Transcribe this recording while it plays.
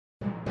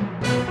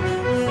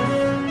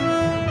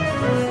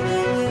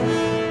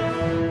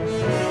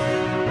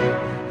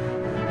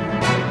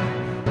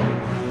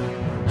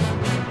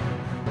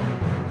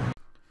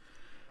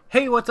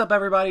Hey, what's up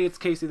everybody? It's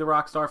Casey the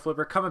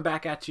Rockstarflipper coming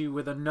back at you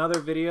with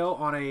another video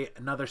on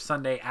another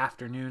Sunday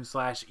afternoon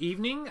 /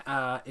 evening.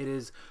 It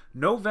is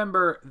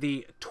November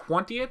the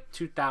 20th,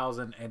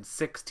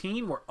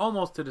 2016. We're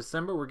almost to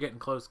December. We're getting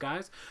close,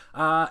 guys.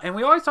 And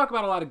we always talk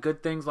about a lot of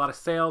good things, a lot of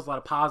sales, a lot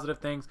of positive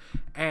things.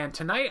 And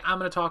tonight I'm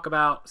going to talk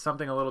about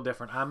something a little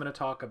different. I'm going to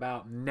talk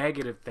about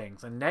negative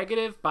things. And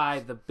negative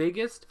by the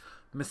biggest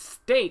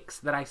mistakes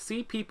that I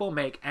see people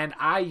make and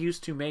I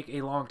used to make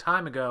a long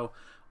time ago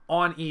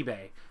on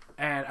eBay.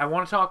 And I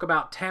want to talk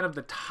about 10 of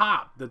the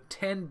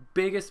 10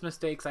 biggest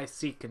mistakes I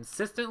see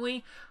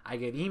consistently. I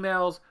get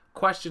emails,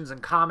 questions,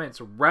 and comments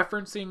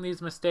referencing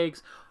these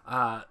mistakes,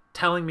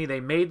 telling me they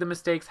made the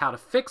mistakes, how to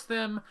fix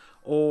them,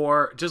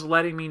 or just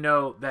letting me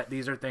know that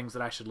these are things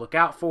that I should look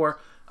out for.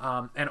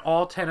 And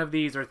all 10 of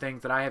these are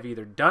things that I have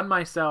either done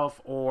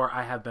myself or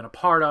I have been a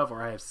part of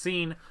or I have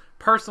seen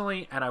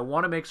personally, and I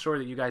want to make sure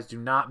that you guys do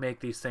not make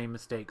these same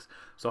mistakes.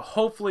 So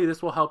hopefully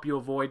this will help you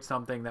avoid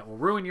something that will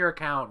ruin your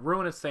account,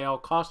 ruin a sale,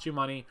 cost you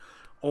money,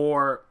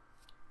 or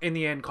in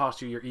the end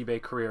cost you your eBay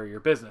career or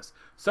your business.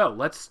 So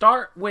let's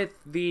start with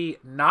the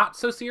not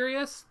so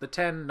serious, the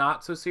 10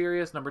 not so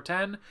serious, number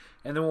 10,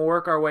 and then we'll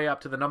work our way up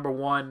to the number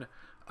 1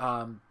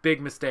 big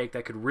mistake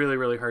that could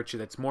really hurt you,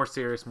 that's more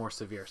serious, more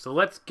severe. So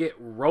let's get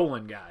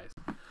rolling, guys.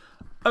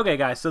 Okay,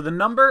 guys, so the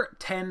number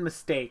 10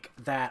 mistake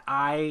that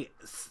I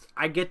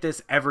get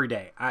this every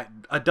day,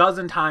 a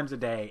dozen times a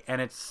day,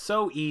 and it's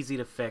so easy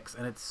to fix,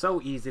 and it's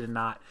so easy to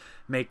not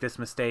make this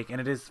mistake,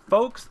 and it is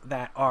folks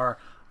that are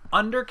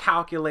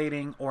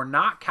undercalculating or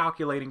not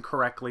calculating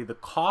correctly the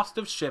cost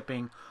of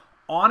shipping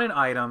on an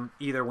item,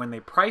 either when they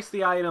price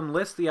the item,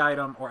 list the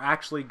item, or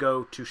actually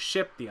go to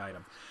ship the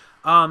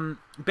item.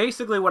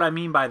 Basically what I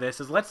mean by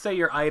this is, let's say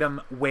your item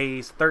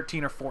weighs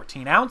 13 or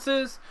 14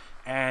 ounces,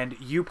 and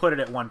you put it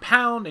at 1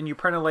 pound and you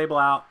print a label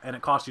out and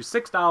it costs you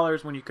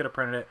 $6 when you could have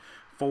printed it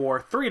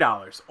for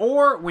 $3.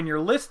 Or when you're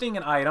listing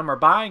an item or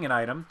buying an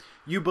item,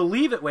 you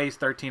believe it weighs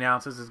 13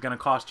 ounces, is going to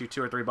cost you $2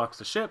 or $3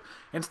 to ship.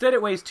 Instead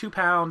it weighs 2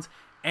 pounds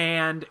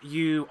and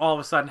you all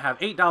of a sudden have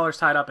 $8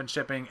 tied up in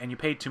shipping and you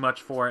paid too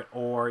much for it,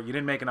 or you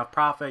didn't make enough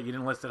profit, you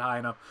didn't list it high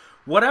enough.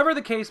 Whatever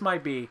the case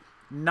might be,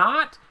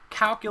 not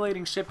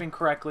calculating shipping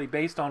correctly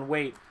based on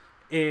weight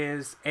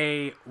is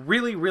a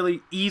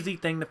really easy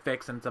thing to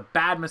fix, and it's a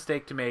bad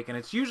mistake to make, and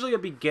it's usually a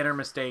beginner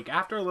mistake.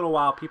 After a little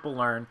while people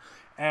learn,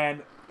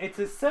 and it's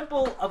as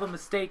simple of a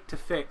mistake to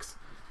fix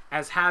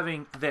as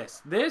having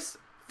this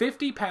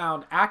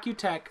 50-pound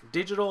Accutech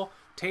digital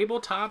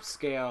tabletop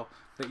scale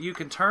that you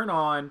can turn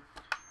on,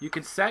 you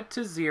can set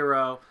to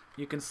 0,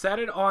 you can set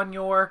it on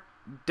your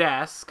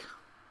desk.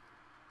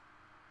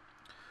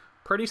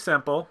 Pretty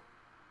simple.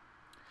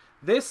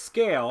 This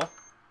scale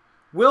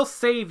will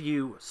save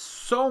you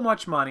so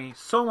much money,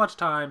 so much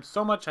time,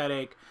 so much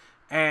headache,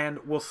 and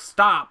will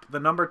stop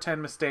the number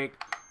 10 mistake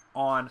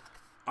on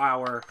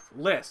our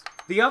list.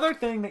 The other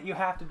thing that you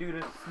have to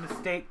do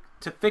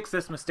to fix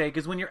this mistake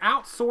is when you're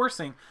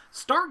outsourcing,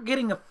 start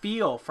getting a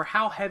feel for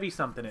how heavy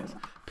something is.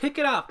 Pick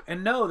it up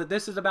and know that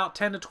this is about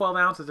 10 to 12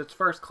 ounces, it's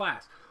first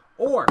class.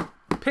 Or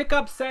pick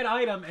up said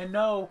item and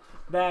know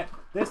that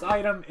this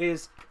item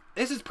is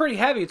pretty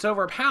heavy. It's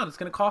over 1 pound. It's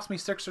going to cost me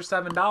 $6 or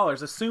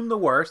 $7. Assume the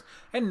worst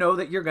and know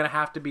that you're going to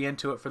have to be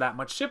into it for that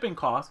much shipping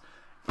cost,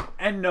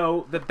 and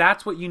know that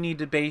that's what you need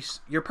to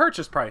base your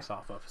purchase price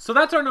off of. So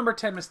that's our number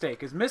 10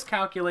 mistake, is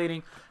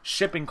miscalculating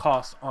shipping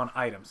costs on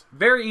items.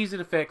 Very easy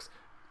to fix.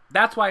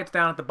 That's why it's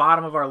down at the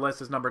bottom of our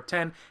list as number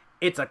 10.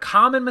 It's a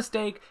common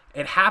mistake.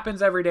 It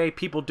happens every day.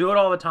 People do it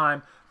all the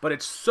time, but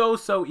it's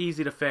so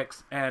easy to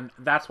fix, and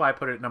that's why I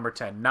put it at number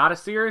 10. Not a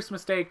serious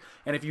mistake,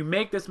 and if you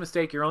make this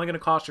mistake, you're only going to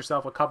cost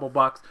yourself a couple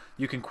bucks.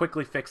 You can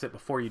quickly fix it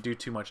before you do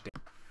too much damage.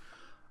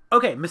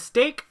 Okay,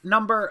 mistake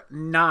number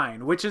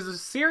 9, which is a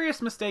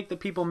serious mistake that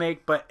people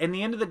make, but in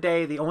the end of the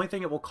day, the only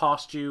thing it will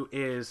cost you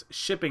is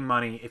shipping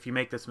money if you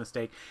make this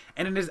mistake,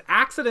 and it is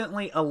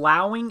accidentally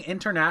allowing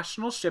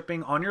international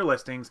shipping on your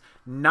listings,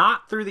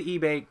 not through the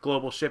eBay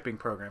Global Shipping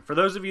Program. For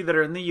those of you that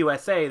are in the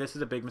USA, this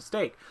is a big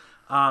mistake.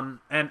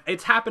 And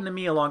it's happened to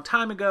me a long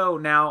time ago.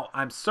 Now,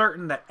 I'm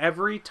certain that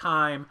every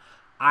time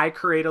I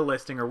create a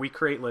listing or we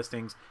create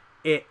listings,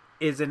 it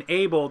is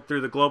enabled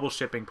through the Global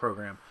Shipping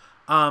Program.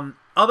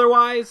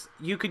 Otherwise,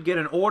 you could get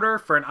an order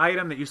for an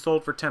item that you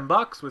sold for 10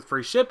 bucks with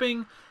free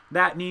shipping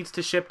that needs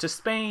to ship to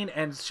Spain,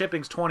 and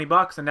shipping's 20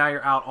 bucks, and now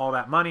you're out all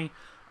that money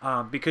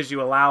because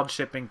you allowed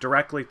shipping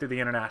directly through the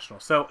international.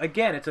 So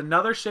again, it's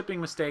another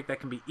shipping mistake that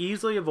can be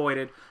easily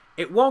avoided.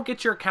 It won't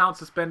get your account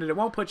suspended, it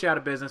won't put you out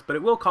of business, but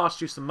it will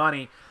cost you some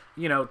money,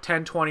 you know,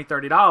 $10, $20,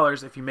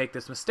 $30 if you make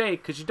this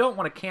mistake, because you don't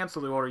want to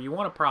cancel the order, you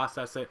want to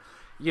process it.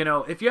 You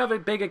know, if you have a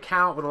big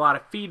account with a lot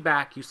of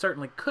feedback, you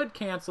certainly could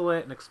cancel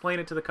it and explain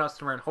it to the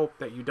customer and hope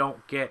that you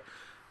don't get,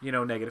 you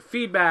know, negative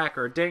feedback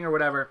or a ding or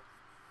whatever.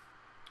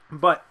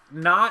 But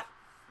not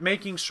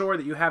making sure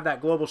that you have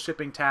that global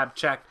shipping tab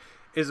checked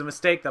is a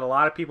mistake that a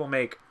lot of people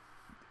make.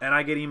 And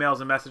I get emails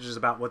and messages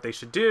about what they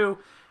should do.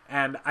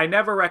 And I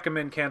never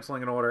recommend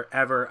canceling an order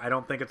ever. I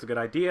don't think it's a good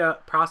idea.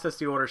 Process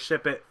the order,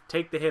 ship it,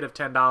 take the hit of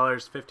 $10,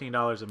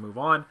 $15, and move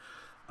on.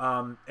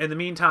 In the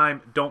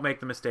meantime, don't make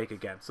the mistake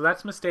again. So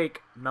that's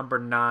mistake number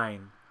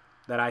 9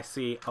 that I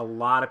see a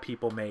lot of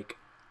people make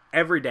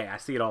every day. I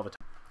see it all the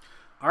time.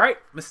 All right,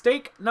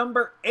 mistake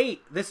number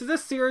 8. This is a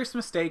serious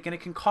mistake, and it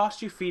can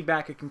cost you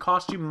feedback. It can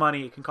cost you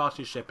money. It can cost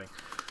you shipping.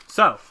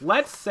 So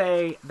let's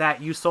say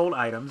that you sold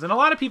items, and a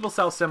lot of people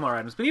sell similar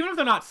items, but even if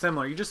they're not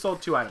similar, you just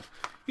sold 2 items.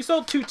 You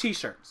sold 2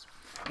 t-shirts,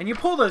 and you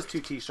pull those 2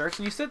 t-shirts,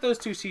 and you sit those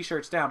 2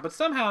 t-shirts down, but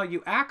somehow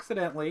you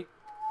accidentally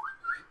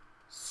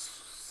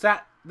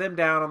set them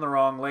down on the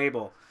wrong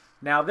label.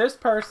 Now this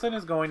person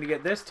is going to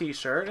get this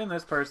t-shirt, and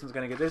this person's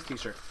going to get this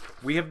t-shirt.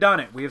 We have done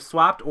it. We have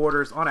swapped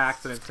orders on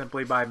accident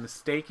simply by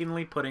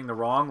mistakenly putting the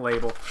wrong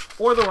label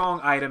or the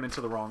wrong item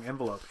into the wrong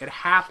envelope. It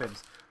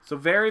happens. So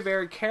very,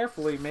 very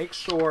carefully make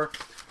sure,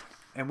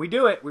 and we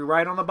do it. We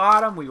write on the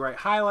bottom, we write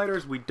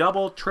highlighters, we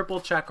double,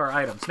 triple check our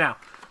items. Now,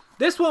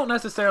 this won't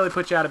necessarily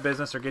put you out of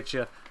business or get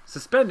you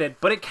suspended,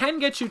 but it can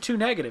get you 2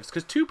 negatives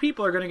because 2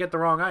 people are going to get the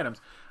wrong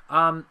items.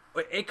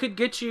 It could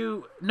get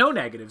you no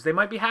negatives. They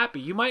might be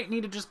happy. You might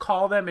need to just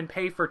call them and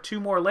pay for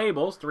 2 more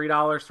labels, $3,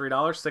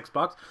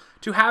 $6,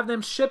 to have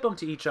them ship them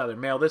to each other.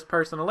 Mail this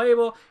person a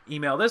label,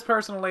 email this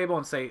person a label,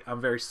 and say, I'm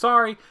very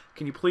sorry.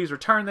 Can you please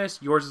return this?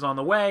 Yours is on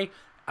the way.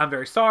 I'm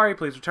very sorry.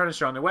 Please return this.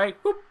 You're on the way.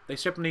 Whoop, they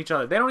ship them to each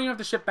other. They don't even have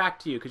to ship back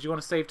to you because you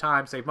want to save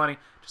time, save money.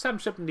 Just have them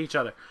ship them to each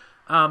other.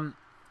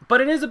 But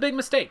it is a big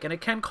mistake, and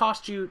it can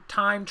cost you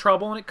time,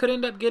 trouble, and it could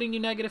end up getting you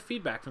negative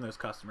feedback from those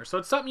customers. So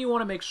it's something you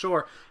want to make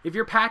sure, if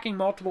you're packing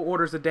multiple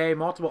orders a day,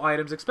 multiple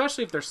items,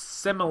 especially if they're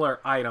similar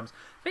items,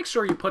 make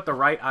sure you put the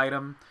right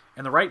item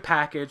in the right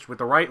package with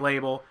the right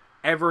label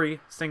every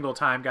single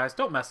time, guys.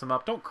 Don't mess them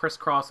up. Don't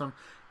crisscross them.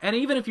 And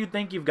even if you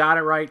think you've got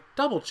it right,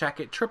 double check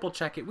it, triple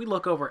check it. We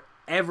look over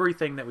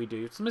everything that we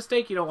do. It's a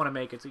mistake you don't want to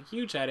make. It's a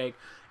huge headache,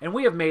 and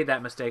we have made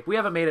that mistake. We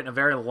haven't made it in a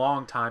very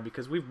long time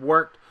because we've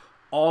worked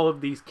all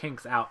of these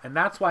kinks out, and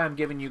that's why I'm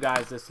giving you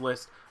guys this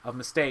list of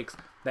mistakes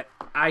that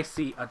I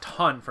see a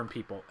ton from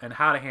people and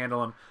how to handle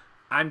them.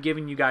 I'm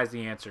giving you guys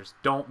the answers.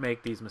 Don't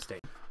make these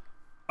mistakes.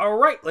 All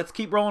right, let's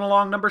keep rolling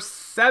along. Number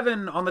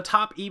 7 on the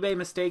top eBay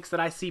mistakes that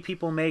I see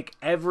people make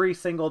every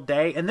single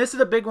day, and this is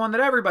a big one that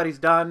everybody's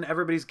done.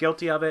 Everybody's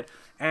guilty of it,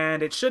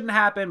 and it shouldn't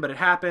happen, but it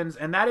happens,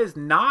 and that is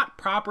not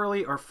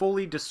properly or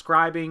fully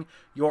describing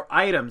your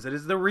items. It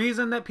is the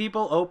reason that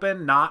people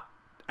open not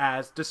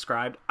as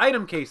described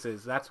item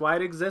cases. That's why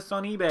it exists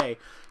on eBay.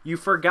 You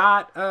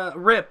forgot a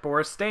rip or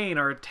a stain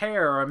or a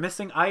tear or a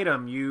missing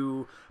item.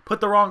 You put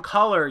the wrong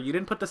color. You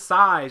didn't put the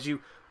size.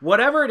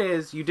 Whatever it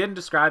is, you didn't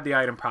describe the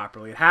item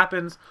properly. It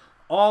happens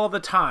all the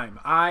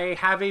time. I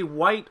have a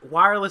white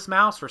wireless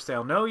mouse for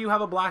sale. No, you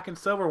have a black and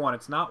silver one.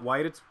 It's not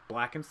white, it's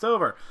black and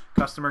silver.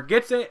 Customer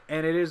gets it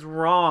and it is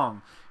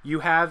wrong. You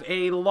have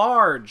a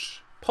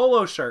large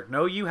polo shirt.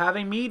 No, you have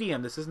a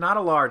medium. This is not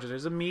a large, it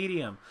is a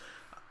medium.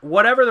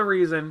 Whatever the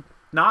reason,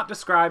 not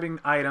describing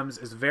items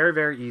is very,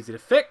 very easy to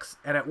fix,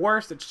 and at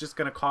worst, it's just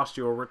going to cost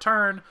you a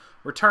return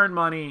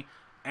money,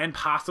 and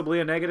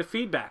possibly a negative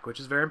feedback, which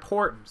is very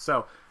important.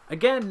 So,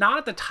 again, not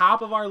at the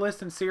top of our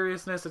list in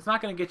seriousness. It's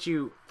not going to get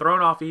you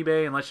thrown off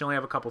eBay unless you only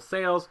have a couple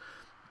sales,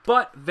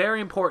 but very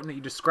important that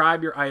you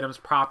describe your items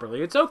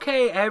properly. It's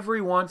okay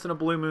every once in a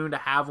blue moon to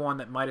have one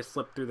that might have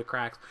slipped through the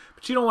cracks,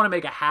 but you don't want to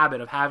make a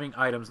habit of having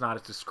items not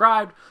as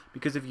described,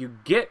 because if you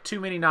get too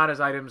many not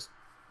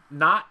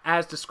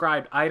as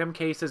described item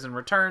cases and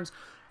returns,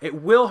 it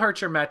will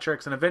hurt your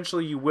metrics, and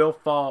eventually you will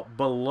fall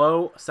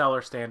below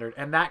seller standard,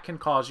 and that can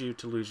cause you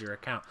to lose your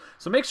account.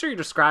 So make sure you're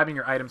describing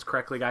your items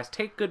correctly, guys.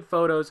 Take good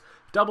photos,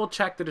 double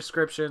check the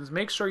descriptions,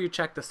 make sure you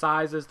check the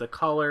sizes, the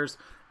colors,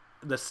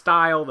 the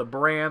style, the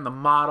brand, the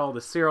model,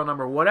 the serial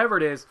number, whatever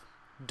it is,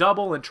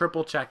 double and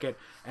triple check it,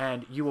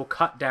 and you will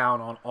cut down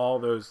on all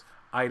those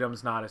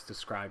items not as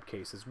described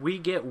cases. We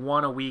get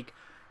 1 a week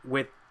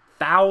with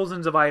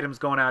thousands of items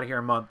going out of here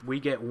a month.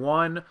 We get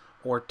 1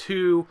 or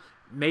 2,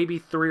 maybe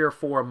 3 or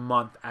 4 a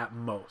month at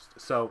most.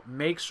 So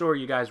make sure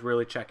you guys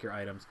really check your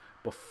items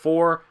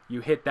before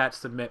you hit that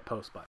submit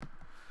post button.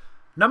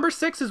 Number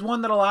 6 is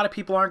one that a lot of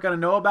people aren't going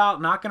to know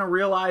about, not going to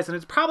realize, and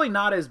it's probably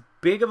not as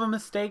big of a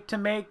mistake to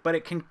make, but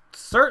it can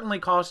certainly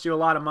cost you a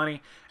lot of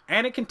money,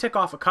 and it can tick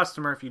off a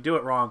customer if you do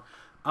it wrong.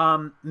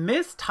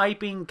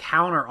 Mistyping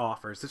counter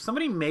offers. If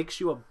somebody makes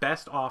you a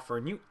best offer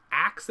and you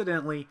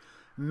accidentally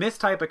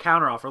mistype a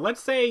counter offer.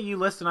 Let's say you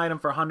list an item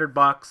for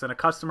 $100 and a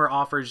customer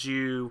offers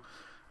you,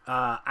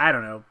 I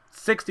don't know,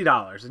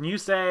 $60, and you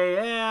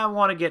say, I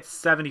want to get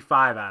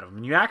 75 out of them,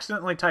 and you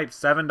accidentally type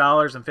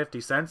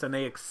 $7.50 and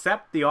they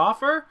accept the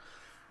offer,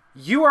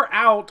 you are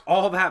out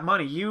all that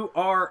money. You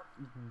are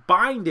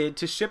binded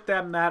to ship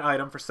them that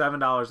item for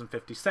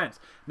 $7.50.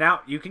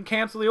 Now, you can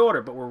cancel the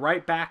order, but we're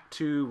right back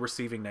to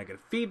receiving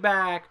negative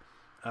feedback,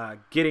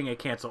 getting a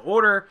cancel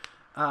order,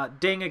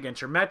 ding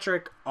against your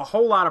metric, a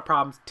whole lot of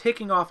problems,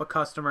 ticking off a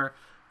customer.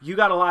 You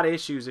got a lot of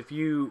issues if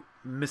you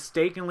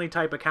mistakenly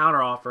type a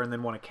counter offer and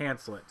then want to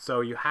cancel it.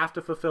 So you have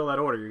to fulfill that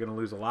order. You're going to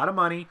lose a lot of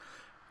money,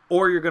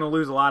 or you're going to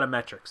lose a lot of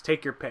metrics.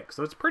 Take your pick.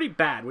 So it's pretty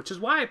bad, which is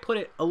why I put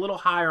it a little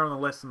higher on the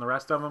list than the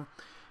rest of them.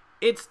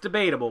 it's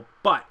debatable,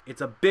 but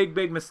it's a big,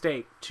 big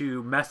mistake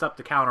to mess up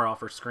the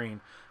counteroffer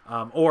screen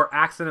or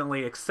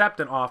accidentally accept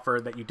an offer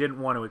that you didn't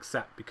want to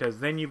accept, because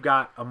then you've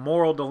got a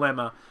moral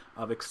dilemma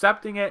of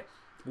accepting it,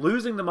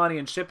 losing the money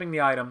and shipping the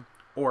item,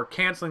 or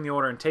canceling the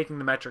order and taking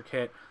the metric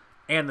hit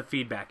and the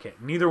feedback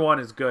hit. Neither one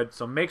is good,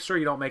 so make sure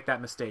you don't make that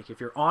mistake. If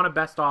you're on a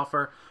best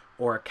offer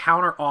or a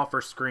counter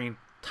offer screen,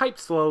 type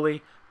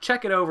slowly,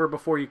 check it over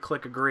before you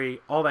click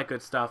agree, all that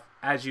good stuff.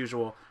 As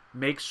usual,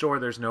 make sure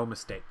there's no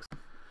mistakes.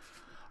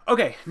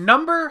 Okay,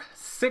 number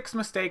 6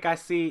 mistake I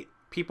see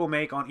people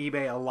make on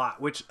eBay a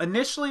lot, which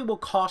initially will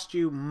cost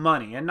you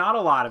money, and not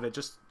a lot of it,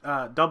 just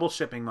double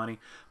shipping money,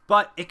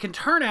 but it can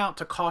turn out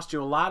to cost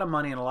you a lot of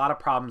money and a lot of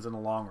problems in the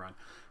long run.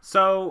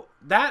 So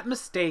that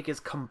mistake is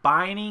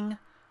combining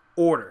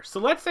orders. So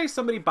let's say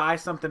somebody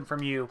buys something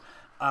from you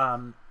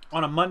on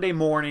a Monday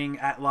morning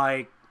at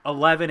like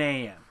 11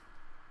 a.m.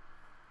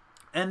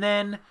 and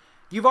then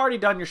you've already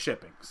done your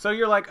shipping. So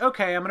you're like,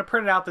 okay, I'm going to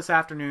print it out this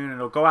afternoon and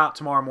it'll go out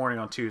tomorrow morning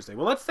on Tuesday.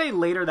 Well, let's say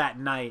later that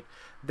night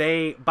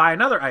they buy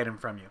another item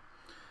from you,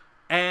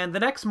 and the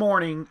next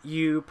morning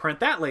you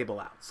print that label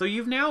out. So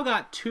you've now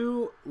got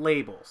 2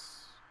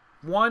 labels,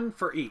 one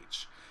for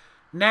each.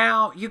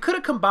 Now, you could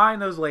have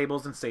combined those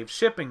labels and saved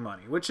shipping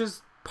money, which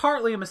is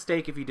partly a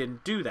mistake if you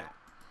didn't do that.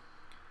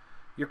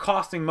 You're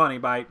costing money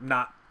by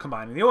not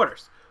combining the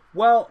orders.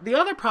 Well, the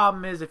other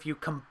problem is if you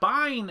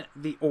combine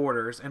the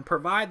orders and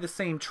provide the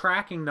same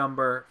tracking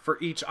number for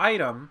each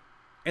item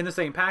in the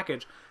same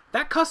package,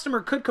 that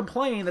customer could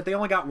complain that they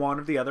only got one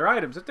of the other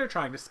items if they're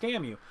trying to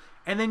scam you.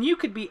 And then you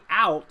could be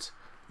out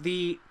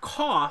the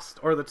cost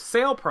or the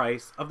sale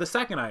price of the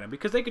second item,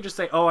 because they could just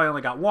say, oh, I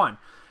only got one.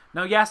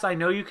 Now, yes, I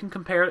know you can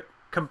compare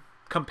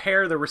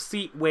the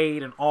receipt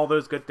weight and all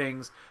those good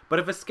things, but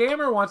if a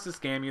scammer wants to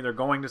scam you, they're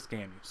going to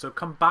scam you. So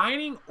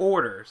combining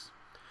orders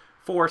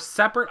for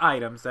separate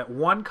items that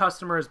one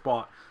customer has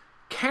bought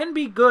can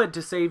be good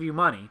to save you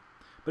money,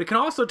 but it can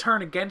also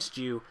turn against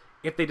you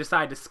if they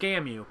decide to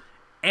scam you,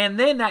 and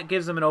then that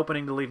gives them an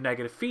opening to leave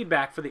negative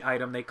feedback for the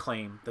item they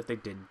claim that they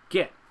didn't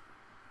get.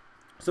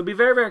 So be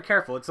very, very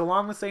careful. It's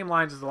along the same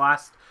lines as the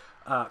last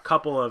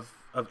couple of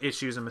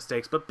issues and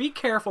mistakes, but be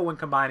careful when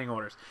combining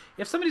orders.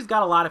 If somebody's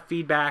got a lot of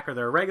feedback, or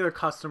they're a regular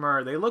customer,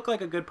 or they look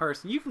like a good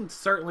person, you can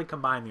certainly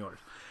combine the orders.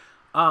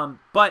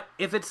 But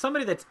if it's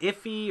somebody that's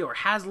iffy or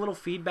has little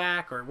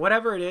feedback or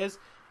whatever it is,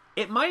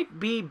 it might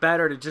be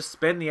better to just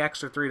spend the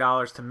extra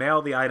 $3 to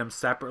mail the items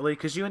separately,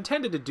 because you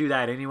intended to do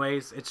that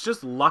anyways. It's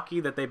just lucky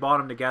that they bought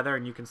them together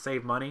and you can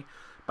save money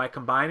by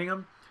combining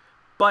them.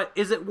 But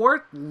is it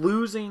worth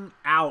losing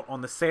out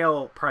on the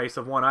sale price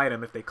of one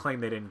item if they claim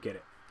they didn't get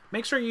it?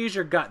 Make sure you use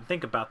your gut and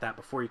think about that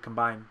before you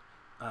combine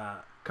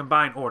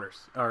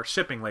orders, or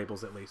shipping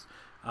labels at least.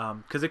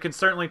 Because it can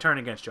certainly turn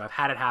against you. I've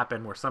had it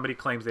happen where somebody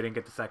claims they didn't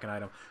get the second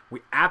item. We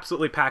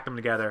absolutely packed them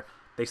together.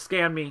 They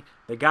scammed me.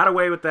 They got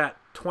away with that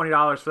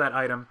 $20 for that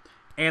item,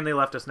 and they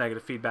left us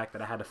negative feedback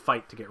that I had to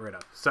fight to get rid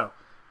of. So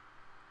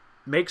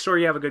make sure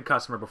you have a good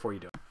customer before you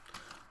do it.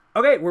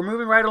 Okay, we're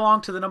moving right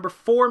along to the number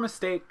 4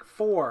 mistake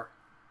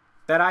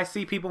that I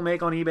see people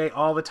make on eBay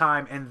all the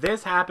time, and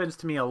this happens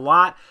to me a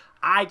lot.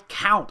 I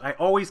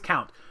always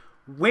count.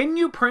 When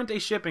you print a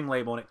shipping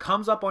label and it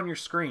comes up on your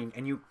screen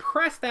and you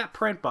press that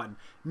print button,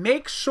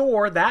 make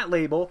sure that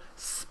label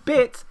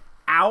spits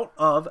out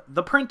of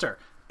the printer.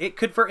 It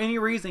could, for any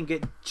reason,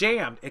 get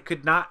jammed. It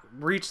could not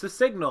reach the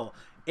signal.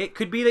 It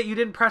could be that you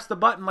didn't press the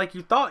button like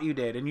you thought you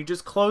did and you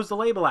just closed the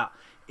label out.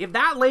 If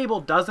that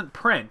label doesn't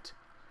print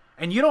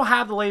and you don't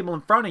have the label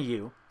in front of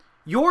you,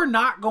 you're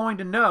not going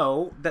to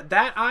know that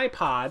that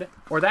iPod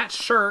or that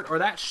shirt or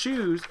that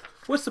shoes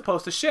was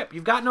supposed to ship.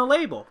 You've got no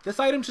label. This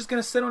item's just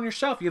going to sit on your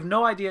shelf. You have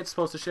no idea it's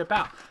supposed to ship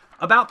out.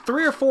 About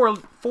 3 or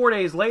 4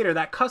 days later,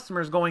 that customer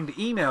is going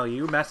to email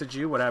you, message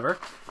you, whatever,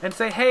 and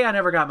say, hey, I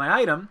never got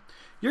my item.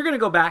 You're going to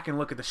go back and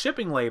look at the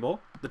shipping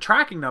label, the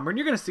tracking number, and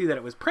you're going to see that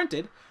it was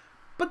printed,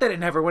 but that it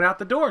never went out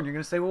the door. And you're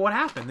going to say, well, what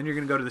happened? Then you're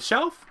going to go to the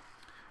shelf.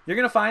 You're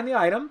going to find the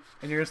item,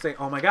 and you're going to say,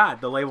 oh my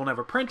God, the label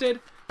never printed.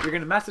 You're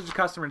going to message the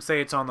customer and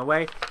say it's on the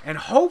way, and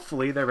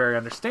hopefully they're very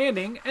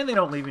understanding and they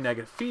don't leave you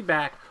negative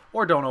feedback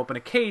or don't open a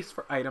case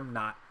for item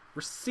not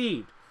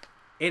received.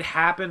 It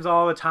happens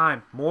all the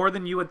time, more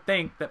than you would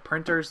think, that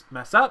printers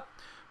mess up,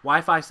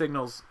 Wi-Fi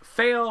signals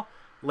fail,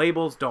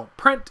 labels don't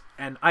print,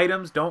 and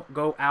items don't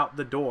go out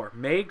the door.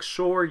 Make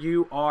sure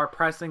you are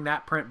pressing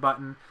that print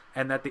button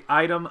and that the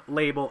item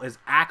label is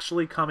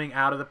actually coming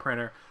out of the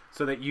printer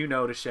so that you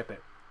know to ship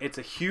it. It's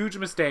a huge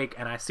mistake,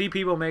 and I see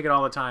people make it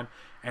all the time,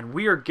 and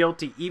we are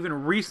guilty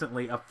even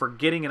recently of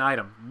forgetting an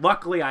item.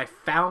 Luckily, I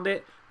found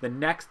it. The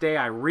next day,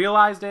 I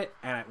realized it,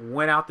 and it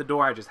went out the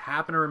door. I just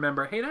happened to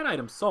remember, hey, that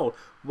item's sold.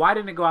 Why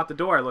didn't it go out the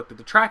door? I looked at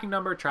the tracking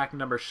number. Tracking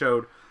number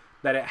showed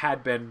that it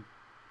had been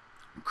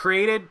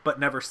created but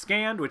never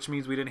scanned, which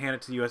means we didn't hand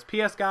it to the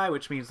USPS guy,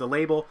 which means the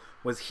label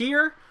was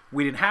here.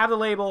 We didn't have the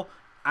label.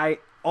 I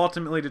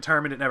ultimately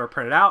determined it never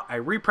printed out. I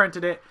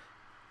reprinted it,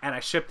 and I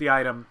shipped the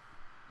item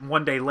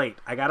 1 day late.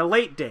 I got a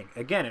late ding.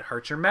 Again, it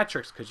hurts your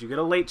metrics because you get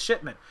a late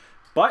shipment.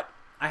 But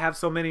I have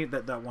so many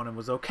that that one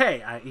was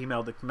okay. I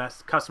emailed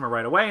the customer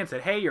right away and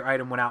said, hey, your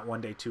item went out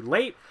one day too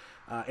late.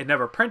 It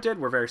never printed.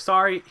 We're very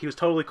sorry. He was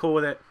totally cool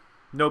with it.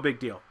 No big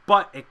deal.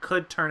 But it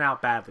could turn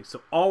out badly.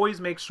 So always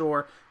make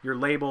sure your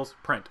labels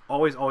print.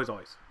 Always, always,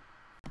 always.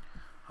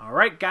 All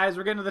right, guys,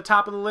 we're getting to the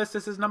top of the list.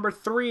 This is number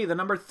 3. The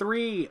number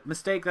 3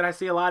 mistake that I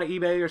see a lot of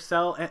eBayers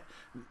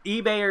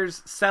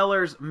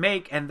sellers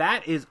make, and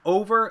that is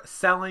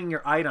overselling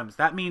your items.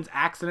 That means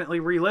accidentally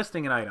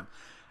relisting an item,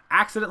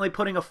 accidentally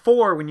putting a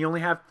 4 when you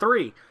only have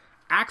 3,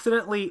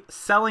 accidentally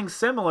selling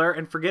similar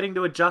and forgetting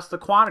to adjust the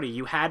quantity.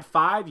 You had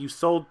 5, you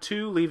sold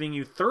 2, leaving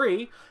you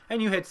 3,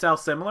 and you hit sell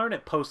similar, and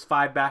it posts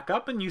 5 back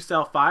up, and you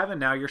sell 5, and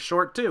now you're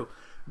short 2.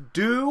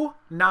 Do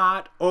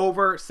not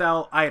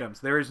oversell items.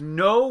 There is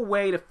no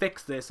way to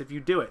fix this if you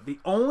do it. The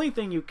only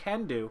thing you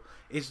can do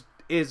is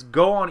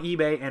go on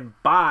eBay and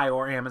buy,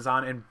 or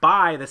Amazon, and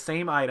buy the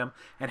same item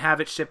and have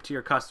it shipped to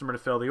your customer to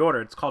fill the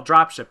order. It's called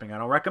drop shipping. I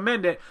don't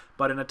recommend it,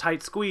 but in a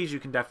tight squeeze,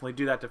 you can definitely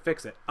do that to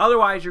fix it.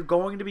 Otherwise, you're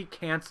going to be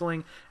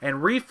canceling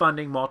and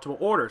refunding multiple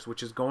orders,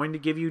 which is going to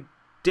give you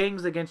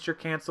dings against your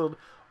canceled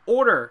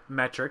order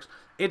metrics.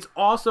 It's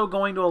also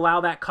going to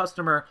allow that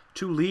customer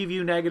to leave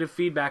you negative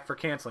feedback for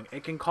canceling.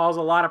 It can cause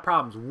a lot of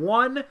problems.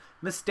 One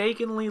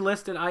mistakenly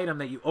listed item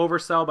that you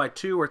oversell by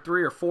 2 or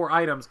 3 or 4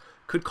 items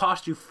could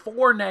cost you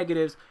 4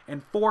 negatives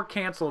and 4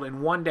 canceled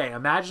in one day.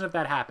 Imagine if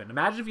that happened.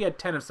 Imagine if you had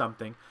 10 of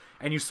something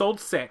and you sold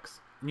 6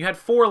 and you had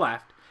 4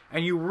 left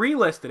and you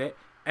relisted it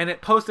and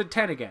it posted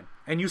 10 again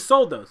and you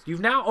sold those.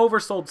 You've now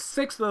oversold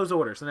 6 of those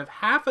orders, and if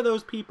half of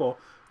those people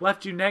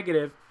left you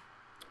negative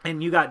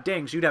and you got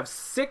dings, you'd have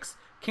 6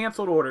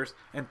 canceled orders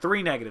and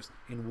 3 negatives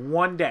in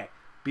one day.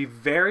 Be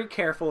very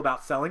careful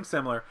about selling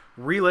similar,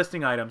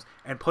 relisting items,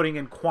 and putting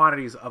in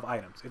quantities of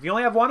items. If you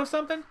only have 1 of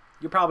something,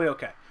 you're probably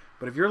okay.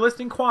 But if you're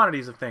listing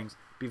quantities of things,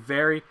 be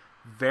very,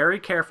 very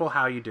careful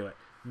how you do it.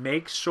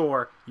 Make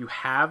sure you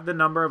have the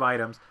number of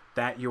items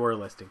that you are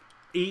listing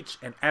each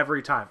and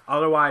every time.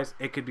 Otherwise,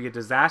 it could be a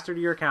disaster to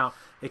your account.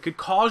 It could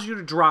cause you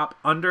to drop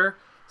under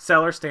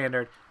seller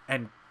standard,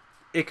 and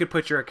it could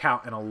put your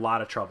account in a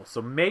lot of trouble.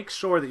 So make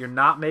sure that you're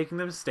not making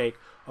the mistake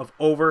of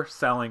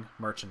overselling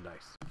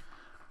merchandise.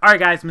 All right,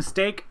 guys,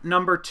 mistake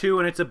number 2,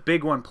 and it's a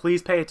big one.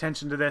 Please pay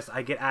attention to this.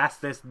 I get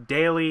asked this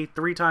daily,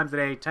 3 times a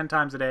day, 10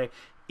 times a day.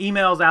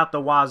 Emails out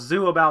the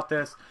wazoo about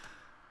this.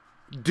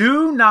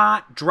 Do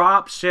not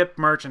drop ship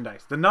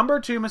merchandise. The number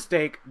 2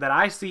 mistake that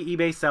I see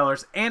eBay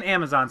sellers and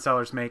Amazon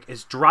sellers make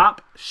is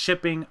drop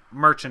shipping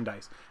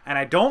merchandise. And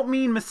I don't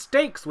mean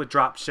mistakes with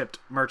drop shipped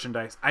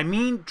merchandise. I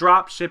mean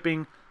drop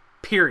shipping,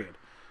 period.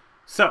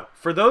 So,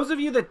 for those of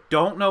you that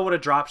don't know what a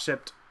drop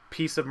shipped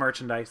piece of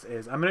merchandise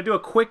is, I'm going to do a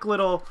quick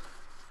little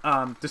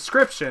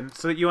description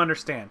so that you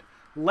understand.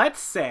 Let's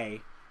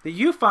say that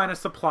you find a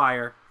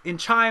supplier in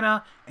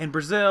China, in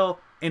Brazil,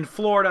 in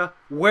Florida,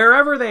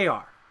 wherever they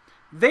are.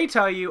 They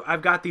tell you,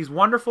 I've got these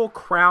wonderful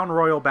Crown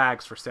Royal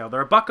bags for sale.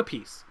 They're $1 a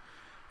piece.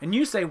 And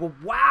you say, well,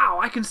 wow,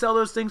 I can sell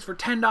those things for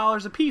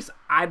 $10 a piece.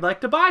 I'd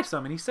like to buy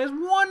some. And he says,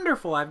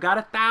 wonderful, I've got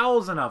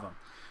 1,000 of them.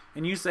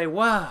 And you say,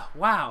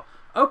 wow,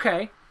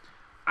 okay,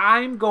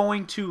 I'm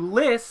going to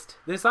list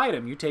this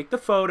item. You take the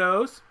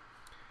photos,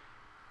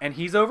 and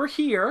he's over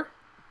here,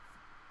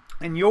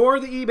 and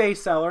you're the eBay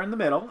seller in the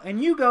middle,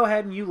 and you go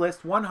ahead and you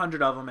list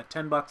 100 of them at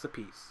 $10 a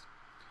piece.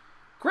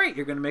 Great,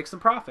 you're going to make some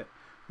profit.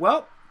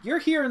 Well, you're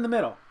here in the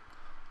middle.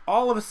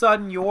 All of a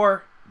sudden,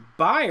 your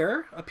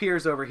buyer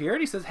appears over here,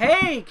 and he says,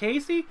 hey,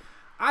 Casey,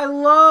 I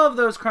love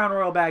those Crown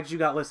Royal bags you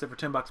got listed for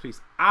 $10 a piece.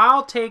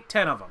 I'll take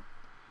 10 of them.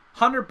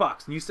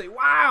 $100. And you say,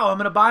 wow, I'm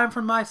going to buy them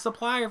from my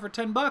supplier for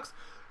 $10.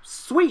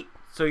 Sweet.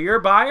 So your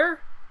buyer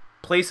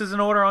places an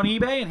order on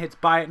eBay and hits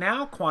buy it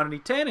now, quantity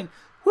 10, and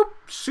whoop,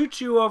 shoots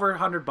you over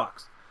 $100.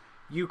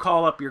 You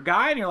call up your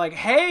guy and you're like,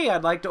 hey,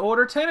 I'd like to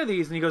order 10 of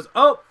these. And he goes,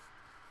 oh,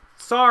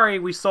 sorry,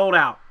 we sold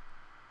out.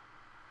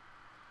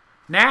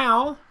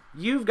 Now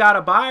you've got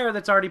a buyer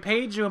that's already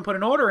paid you and put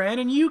an order in,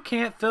 and you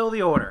can't fill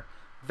the order.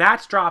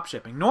 That's drop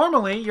shipping.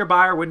 Normally, your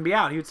buyer wouldn't be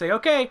out. He would say,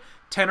 okay,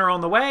 10 are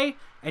on the way,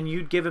 and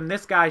you'd give him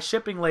this guy's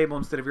shipping label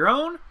instead of your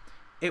own.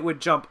 It would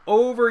jump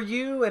over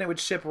you, and it would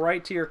ship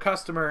right to your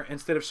customer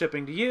instead of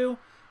shipping to you,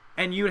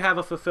 and you'd have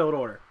a fulfilled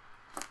order.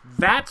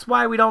 That's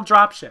why we don't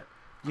drop ship.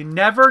 You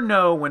never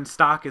know when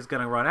stock is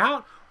going to run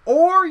out,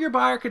 or your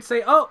buyer could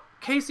say, oh,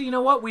 Casey, you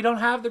know what? We don't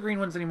have the green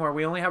ones anymore.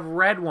 We only have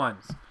red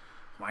ones.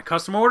 My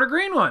customer ordered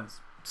green ones.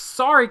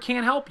 Sorry,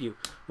 can't help you.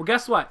 Well,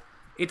 guess what?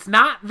 It's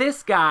not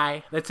this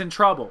guy that's in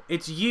trouble.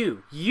 It's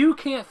you. You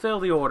can't fill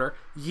the order.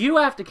 You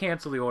have to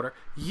cancel the order.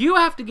 You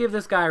have to give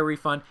this guy a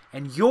refund,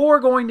 and you're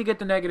going to get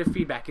the negative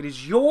feedback. It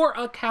is your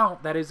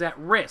account that is at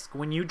risk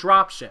when you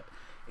drop ship.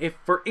 If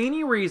for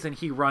any reason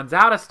he runs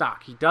out of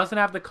stock, he doesn't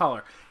have the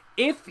color,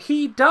 if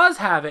he does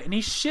have it and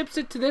he ships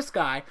it to this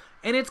guy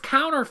and it's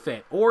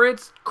counterfeit or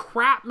it's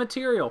crap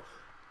material,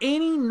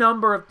 Any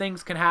number of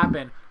things can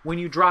happen when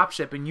you drop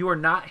ship and you are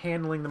not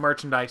handling the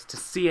merchandise to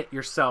see it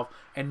yourself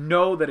and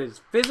know that it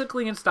is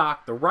physically in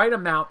stock, the right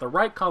amount, the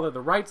right color,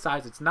 the right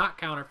size, it's not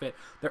counterfeit.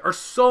 There are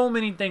so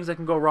many things that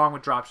can go wrong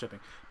with drop shipping.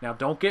 Now,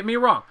 don't get me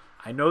wrong.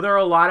 I know there are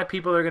a lot of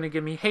people that are going to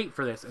give me hate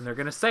for this, and they're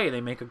going to say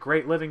they make a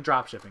great living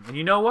drop shipping. And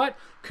you know what?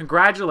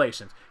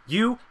 Congratulations.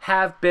 You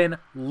have been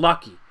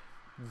lucky.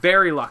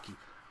 Very lucky.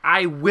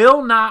 I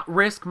will not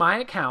risk my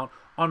account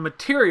on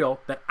material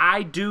that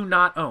I do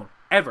not own,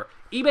 ever.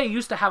 eBay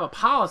used to have a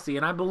policy,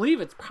 and I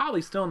believe it's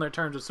probably still in their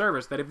terms of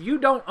service, that if you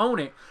don't own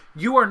it,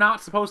 you are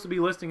not supposed to be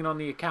listing it on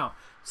the account.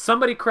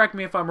 Somebody correct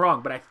me if I'm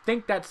wrong, but I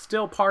think that's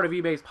still part of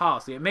eBay's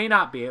policy. It may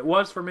not be. It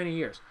was for many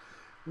years.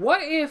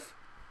 What if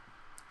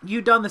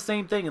you done the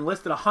same thing and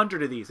listed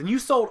 100 of these, and you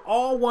sold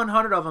all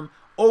 100 of them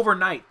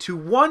overnight to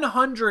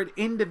 100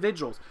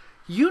 individuals?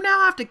 You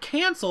now have to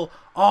cancel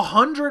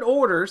 100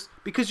 orders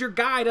because your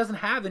guy doesn't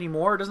have any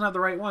more, or doesn't have the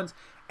right ones,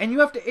 and you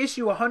have to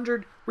issue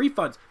 100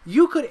 refunds.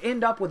 You could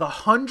end up with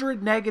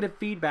 100 negative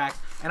feedbacks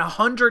and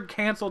 100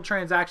 canceled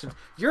transactions.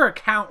 Your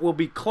account will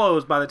be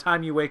closed by the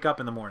time you wake up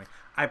in the morning.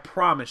 I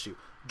promise you.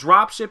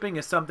 Drop shipping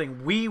is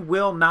something we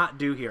will not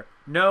do here.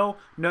 No,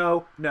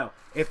 no, no.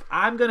 If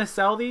I'm going to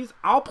sell these,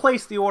 I'll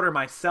place the order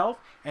myself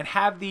and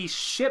have these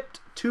shipped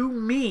to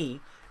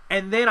me,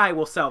 and then I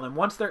will sell them.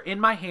 Once they're in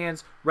my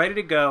hands, ready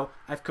to go,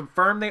 I've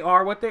confirmed they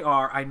are what they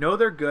are. I know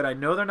they're good. I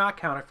know they're not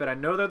counterfeit. I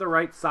know they're the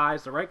right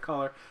size, the right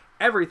color,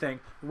 everything,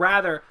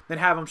 rather than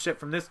have them shipped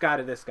from this guy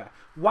to this guy.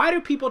 Why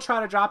do people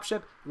try to drop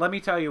ship? Let me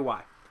tell you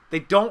why. They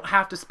don't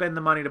have to spend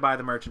the money to buy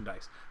the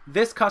merchandise.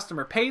 This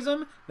customer pays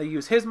them, they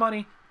use his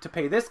money to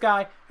pay this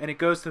guy, and it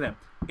goes to them.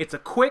 It's a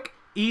quick,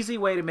 easy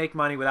way to make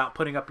money without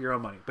putting up your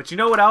own money. But you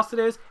know what else it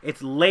is?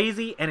 It's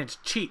lazy and it's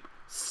cheap.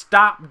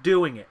 Stop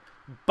doing it.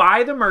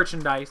 Buy the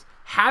merchandise,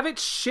 have it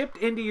shipped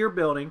into your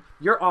building,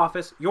 your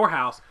office, your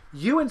house.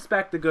 You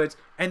inspect the goods,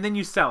 and then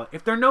you sell it.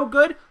 If they're no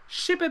good,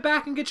 ship it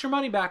back and get your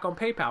money back on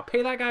PayPal.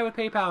 Pay that guy with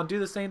PayPal and do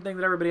the same thing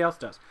that everybody else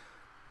does.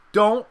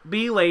 Don't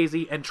be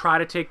lazy and try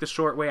to take the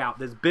short way out.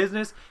 This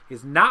business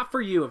is not for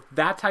you if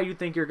that's how you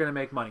think you're going to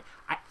make money.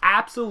 I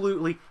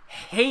absolutely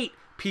hate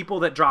people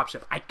that drop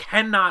ship. I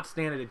cannot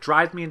stand it. It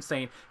drives me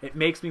insane. It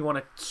makes me want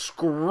to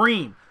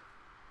scream.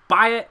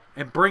 Buy it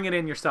and bring it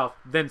in yourself,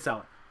 then sell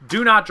it.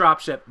 Do not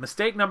drop ship.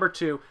 Mistake number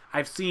 2,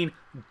 I've seen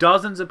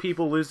dozens of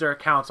people lose their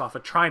accounts off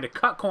of trying to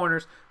cut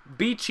corners,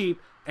 be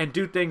cheap, and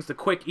do things the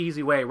quick,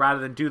 easy way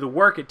rather than do the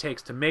work it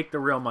takes to make the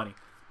real money.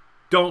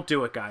 Don't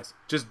do it, guys.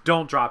 Just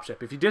don't drop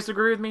ship. If you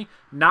disagree with me,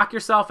 knock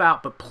yourself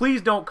out, but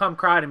please don't come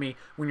cry to me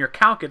when your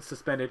account gets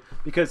suspended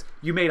because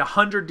you made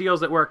 100 deals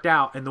that worked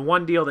out and the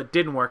one deal that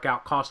didn't work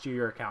out cost you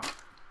your account.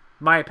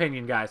 My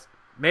opinion, guys.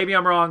 Maybe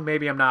I'm wrong,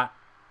 maybe I'm not,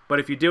 but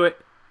if you do it,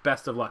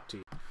 best of luck to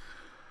you.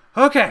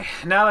 Okay,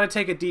 now that I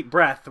take a deep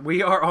breath,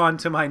 we are on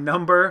to my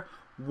number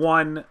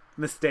 1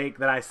 mistake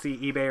that I see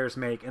eBayers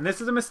make. And this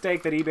is a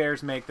mistake that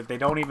eBayers make that they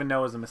don't even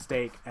know is a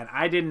mistake. And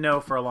I didn't know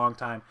for a long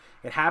time.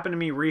 It happened to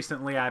me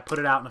recently. I put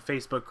it out in a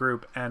Facebook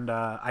group and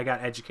I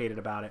got educated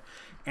about it.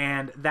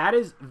 And that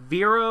is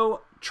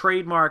Vero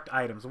trademarked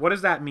items. What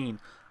does that mean?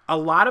 A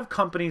lot of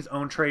companies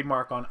own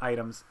trademark on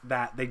items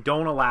that they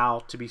don't allow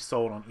to be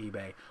sold on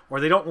eBay,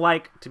 or they don't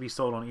like to be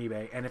sold on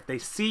eBay. And if they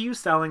see you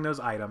selling those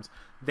items,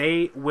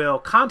 they will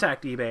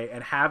contact eBay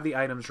and have the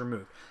items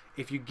removed.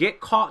 If you get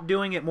caught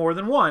doing it more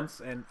than once,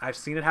 and I've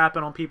seen it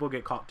happen on people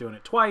get caught doing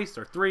it twice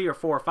or 3 or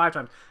 4 or 5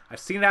 times. I've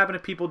seen it happen to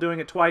people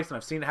doing it twice, and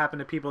I've seen it happen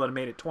to people that have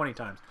made it 20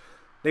 times.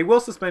 They will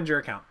suspend your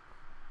account.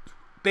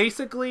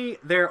 Basically,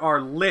 there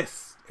are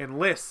lists and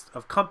lists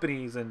of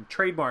companies and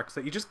trademarks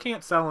that you just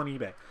can't sell on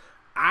eBay.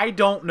 I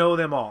don't know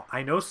them all.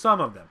 I know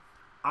some of them.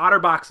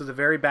 OtterBox is a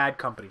very bad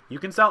company. You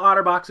can sell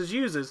OtterBoxes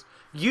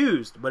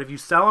used, but if you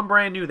sell them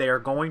brand new, they are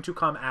going to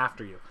come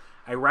after you.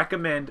 I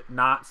recommend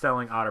not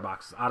selling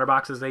OtterBoxes.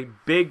 OtterBox is a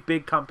big,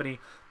 big company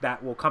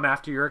that will come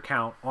after your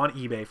account on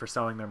eBay for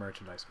selling their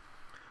merchandise.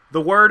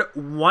 The word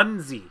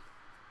onesie,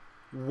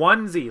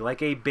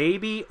 like a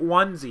baby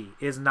onesie,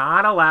 is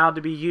not allowed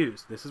to be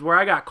used. This is where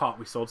I got caught.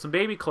 We sold some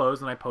baby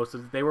clothes and I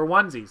posted that they were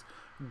onesies.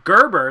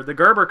 Gerber, the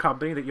Gerber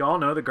company that you all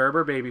know, the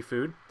Gerber baby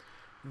food,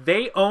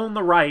 they own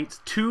the rights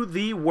to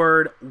the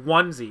word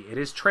onesie. It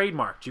is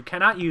trademarked. You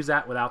cannot use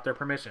that without their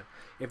permission.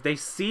 If they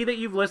see that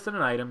you've listed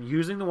an item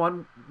using the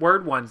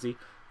word onesie,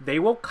 they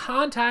will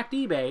contact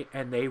eBay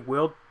and they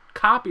will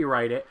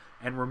copyright it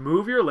and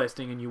remove your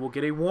listing, and you will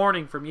get a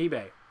warning from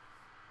eBay.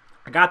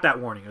 I got that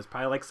warning. It was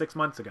probably like 6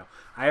 months ago.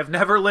 I have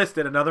never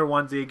listed another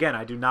onesie again.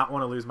 I do not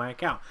want to lose my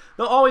account.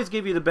 They'll always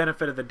give you the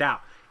benefit of the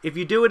doubt. If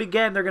you do it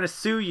again, they're going to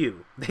sue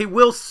you. They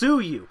will sue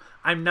you.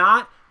 I'm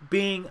not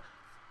being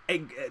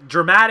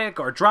dramatic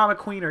or drama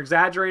queen or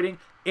exaggerating.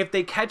 If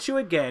they catch you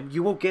again,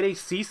 you will get a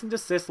cease and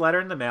desist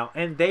letter in the mail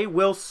and they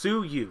will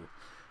sue you.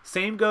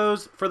 Same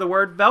goes for the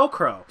word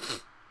Velcro.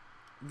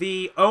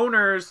 The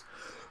owners,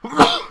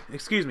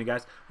 excuse me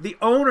guys, the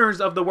owners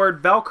of the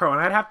word Velcro,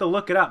 and I'd have to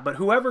look it up, but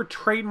whoever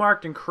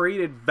trademarked and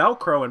created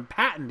Velcro and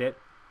patented it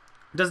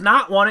does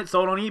not want it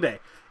sold on eBay.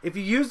 If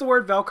you use the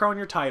word Velcro in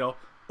your title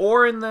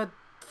or in the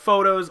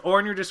photos or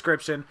in your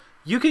description,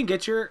 you can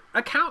get your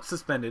account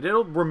suspended.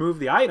 It'll remove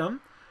the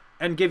item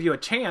and give you a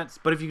chance,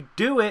 but if you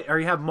do it or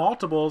you have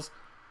multiples,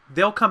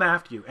 they'll come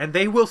after you and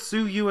they will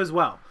sue you as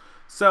well.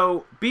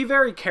 So be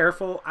very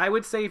careful. I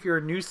would say if you're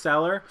a new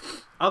seller,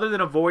 other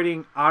than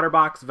avoiding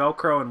OtterBox,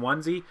 Velcro, and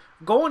Onesie,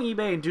 go on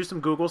eBay and do some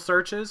Google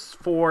searches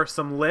for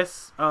some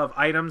lists of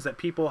items that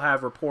people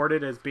have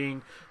reported as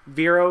being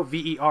Vero,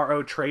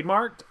 V-E-R-O,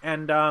 trademarked,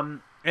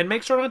 and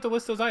make sure not to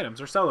list those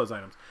items or sell those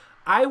items.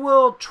 I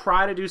will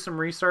try to do some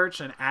research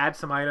and add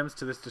some items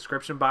to this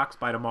description box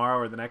by tomorrow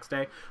or the next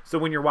day. So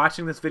when you're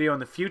watching this video in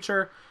the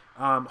future,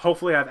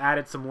 hopefully I've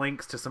added some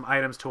links to some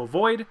items to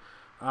avoid.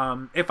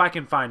 If I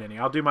can find any,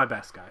 I'll do my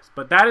best, guys.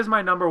 But that is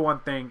my number one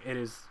thing. It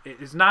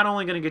is not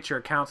only going to get your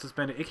account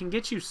suspended, it can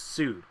get you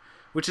sued,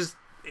 which is,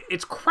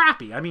 it's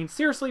crappy. I mean,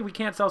 seriously, we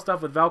can't sell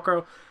stuff with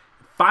Velcro.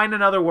 Find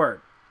another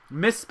word,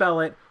 misspell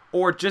it,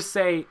 or just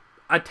say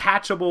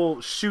attachable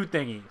shoe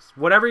thingies.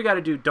 Whatever you got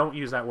to do, don't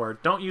use that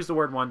word. Don't use the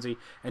word onesie,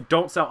 and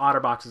don't sell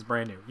OtterBoxes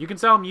brand new. You can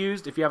sell them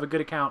used if you have a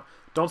good account.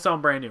 Don't sell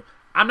them brand new.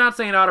 I'm not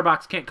saying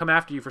OtterBox can't come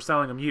after you for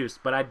selling them used,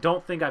 but I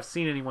don't think I've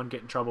seen anyone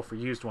get in trouble for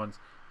used ones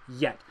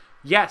yet.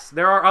 Yes,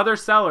 there are other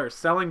sellers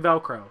selling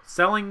Velcro,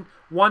 selling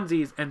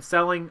onesies, and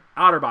selling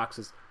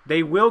OtterBoxes.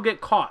 They will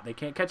get caught. They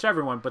can't catch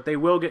everyone, but they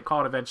will get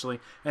caught eventually.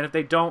 And if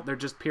they don't, they're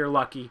just pure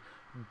lucky.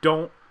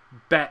 Don't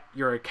bet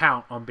your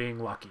account on being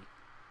lucky.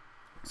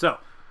 So,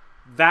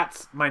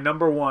 that's my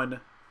number one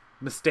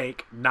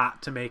mistake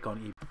not to make on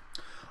eBay.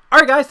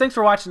 Alright guys, thanks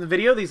for watching the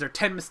video. These are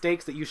 10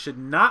 mistakes that you should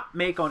not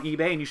make on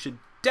eBay, and you should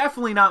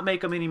definitely not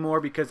make them anymore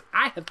because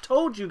I have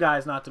told you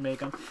guys not to make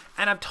them,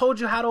 and I've told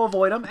you how to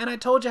avoid them, and I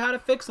told you how to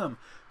fix them.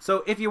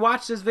 So if you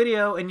watch this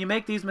video and you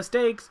make these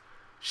mistakes,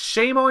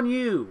 shame on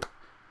you.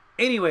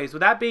 Anyways,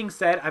 with that being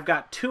said, I've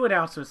got 2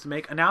 announcements to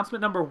make.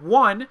 Announcement number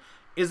 1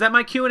 is that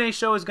my Q&A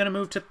show is going to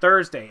move to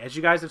Thursday. As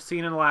you guys have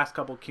seen in the last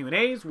couple of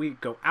Q&As, we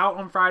go out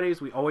on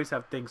Fridays. We always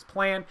have things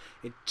planned.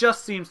 It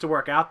just seems to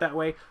work out that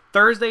way.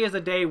 Thursday is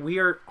a day we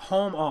are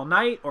home all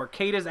night, or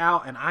Kate is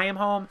out and I am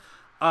home.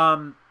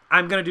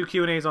 I'm going to do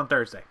Q&As on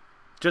Thursday.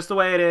 Just the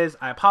way it is.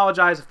 I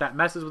apologize if that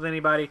messes with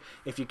anybody.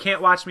 If you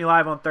can't watch me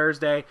live on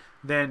Thursday,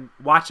 then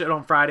watch it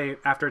on Friday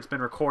after it's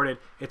been recorded.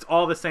 It's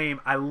all the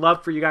same. I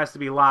love for you guys to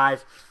be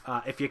live.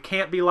 If you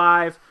can't be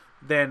live,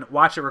 then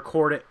watch it,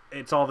 record it.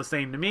 It's all the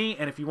same to me.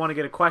 And if you want to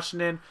get a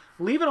question in,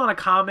 leave it on a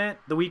comment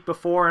the week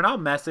before, and I'll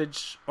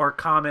message or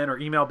comment or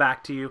email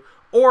back to you.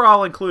 Or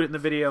I'll include it in the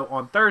video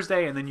on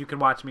Thursday, and then you can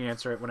watch me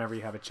answer it whenever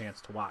you have a chance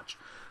to watch.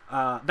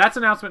 That's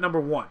announcement number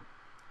 1.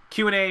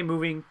 Q&A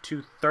moving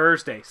to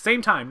Thursday.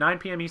 Same time, 9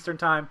 p.m. Eastern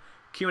Time.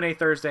 Q&A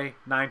Thursday,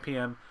 9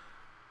 p.m.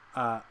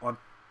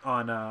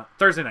 on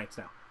Thursday nights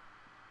now.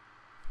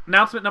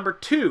 Announcement number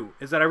 2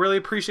 is that I really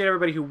appreciate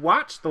everybody who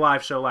watched the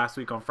live show last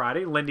week on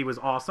Friday. Lindy was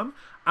awesome.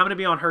 I'm going to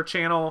be on her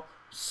channel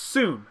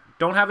soon.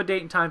 Don't have a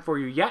date and time for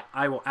you yet.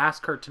 I will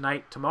ask her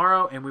tonight,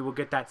 tomorrow, and we will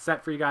get that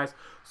set for you guys.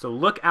 So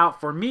look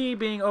out for me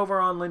being over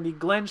on Lindy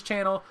Glenn's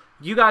channel.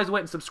 You guys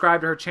went and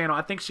subscribed to her channel.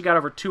 I think she got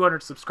over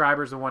 200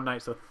 subscribers in one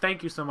night, so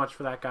thank you so much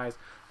for that, guys.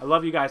 I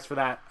love you guys for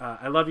that.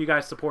 I love you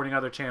guys supporting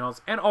other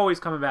channels and always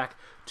coming back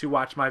to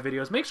watch my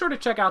videos. Make sure to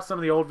check out some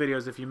of the old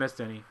videos if you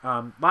missed any.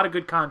 A lot of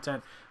good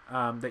content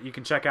that you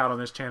can check out on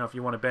this channel if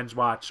you want to binge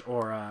watch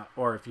or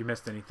if you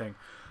missed anything.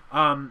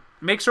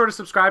 Make sure to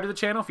subscribe to the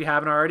channel if you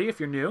haven't already, if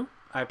you're new.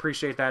 I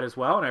appreciate that as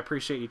well, and I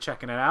appreciate you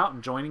checking it out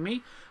and joining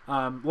me.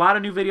 A lot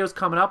of new videos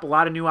coming up, a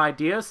lot of new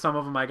ideas. Some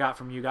of them I got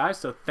from you guys,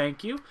 so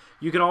thank you.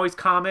 You can always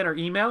comment or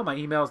email. My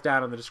email is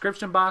down in the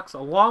description box,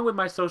 along with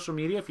my social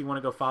media if you want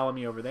to go follow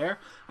me over there.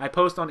 I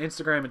post on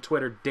Instagram and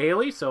Twitter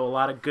daily, so a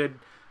lot of good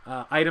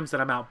items that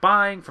I'm out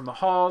buying from the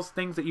hauls,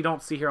 things that you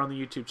don't see here on the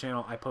YouTube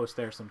channel, I post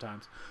there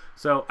sometimes.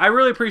 So I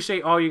really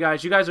appreciate all you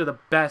guys. You guys are the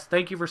best.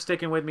 Thank you for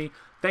sticking with me.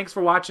 Thanks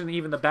for watching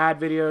even the bad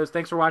videos.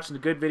 Thanks for watching the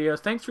good videos.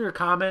 Thanks for your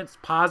comments,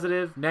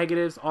 positive,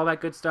 negatives, all that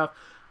good stuff.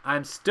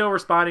 I'm still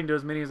responding to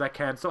as many as I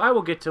can, so I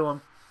will get to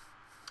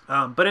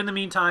them. But in the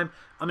meantime,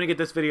 I'm going to get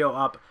this video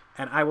up,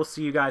 and I will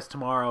see you guys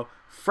tomorrow.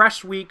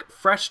 Fresh week,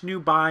 fresh new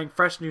buying,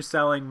 fresh new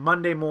selling,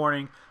 Monday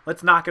morning.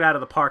 Let's knock it out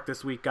of the park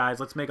this week, guys.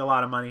 Let's make a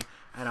lot of money,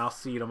 and I'll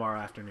see you tomorrow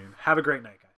afternoon. Have a great night.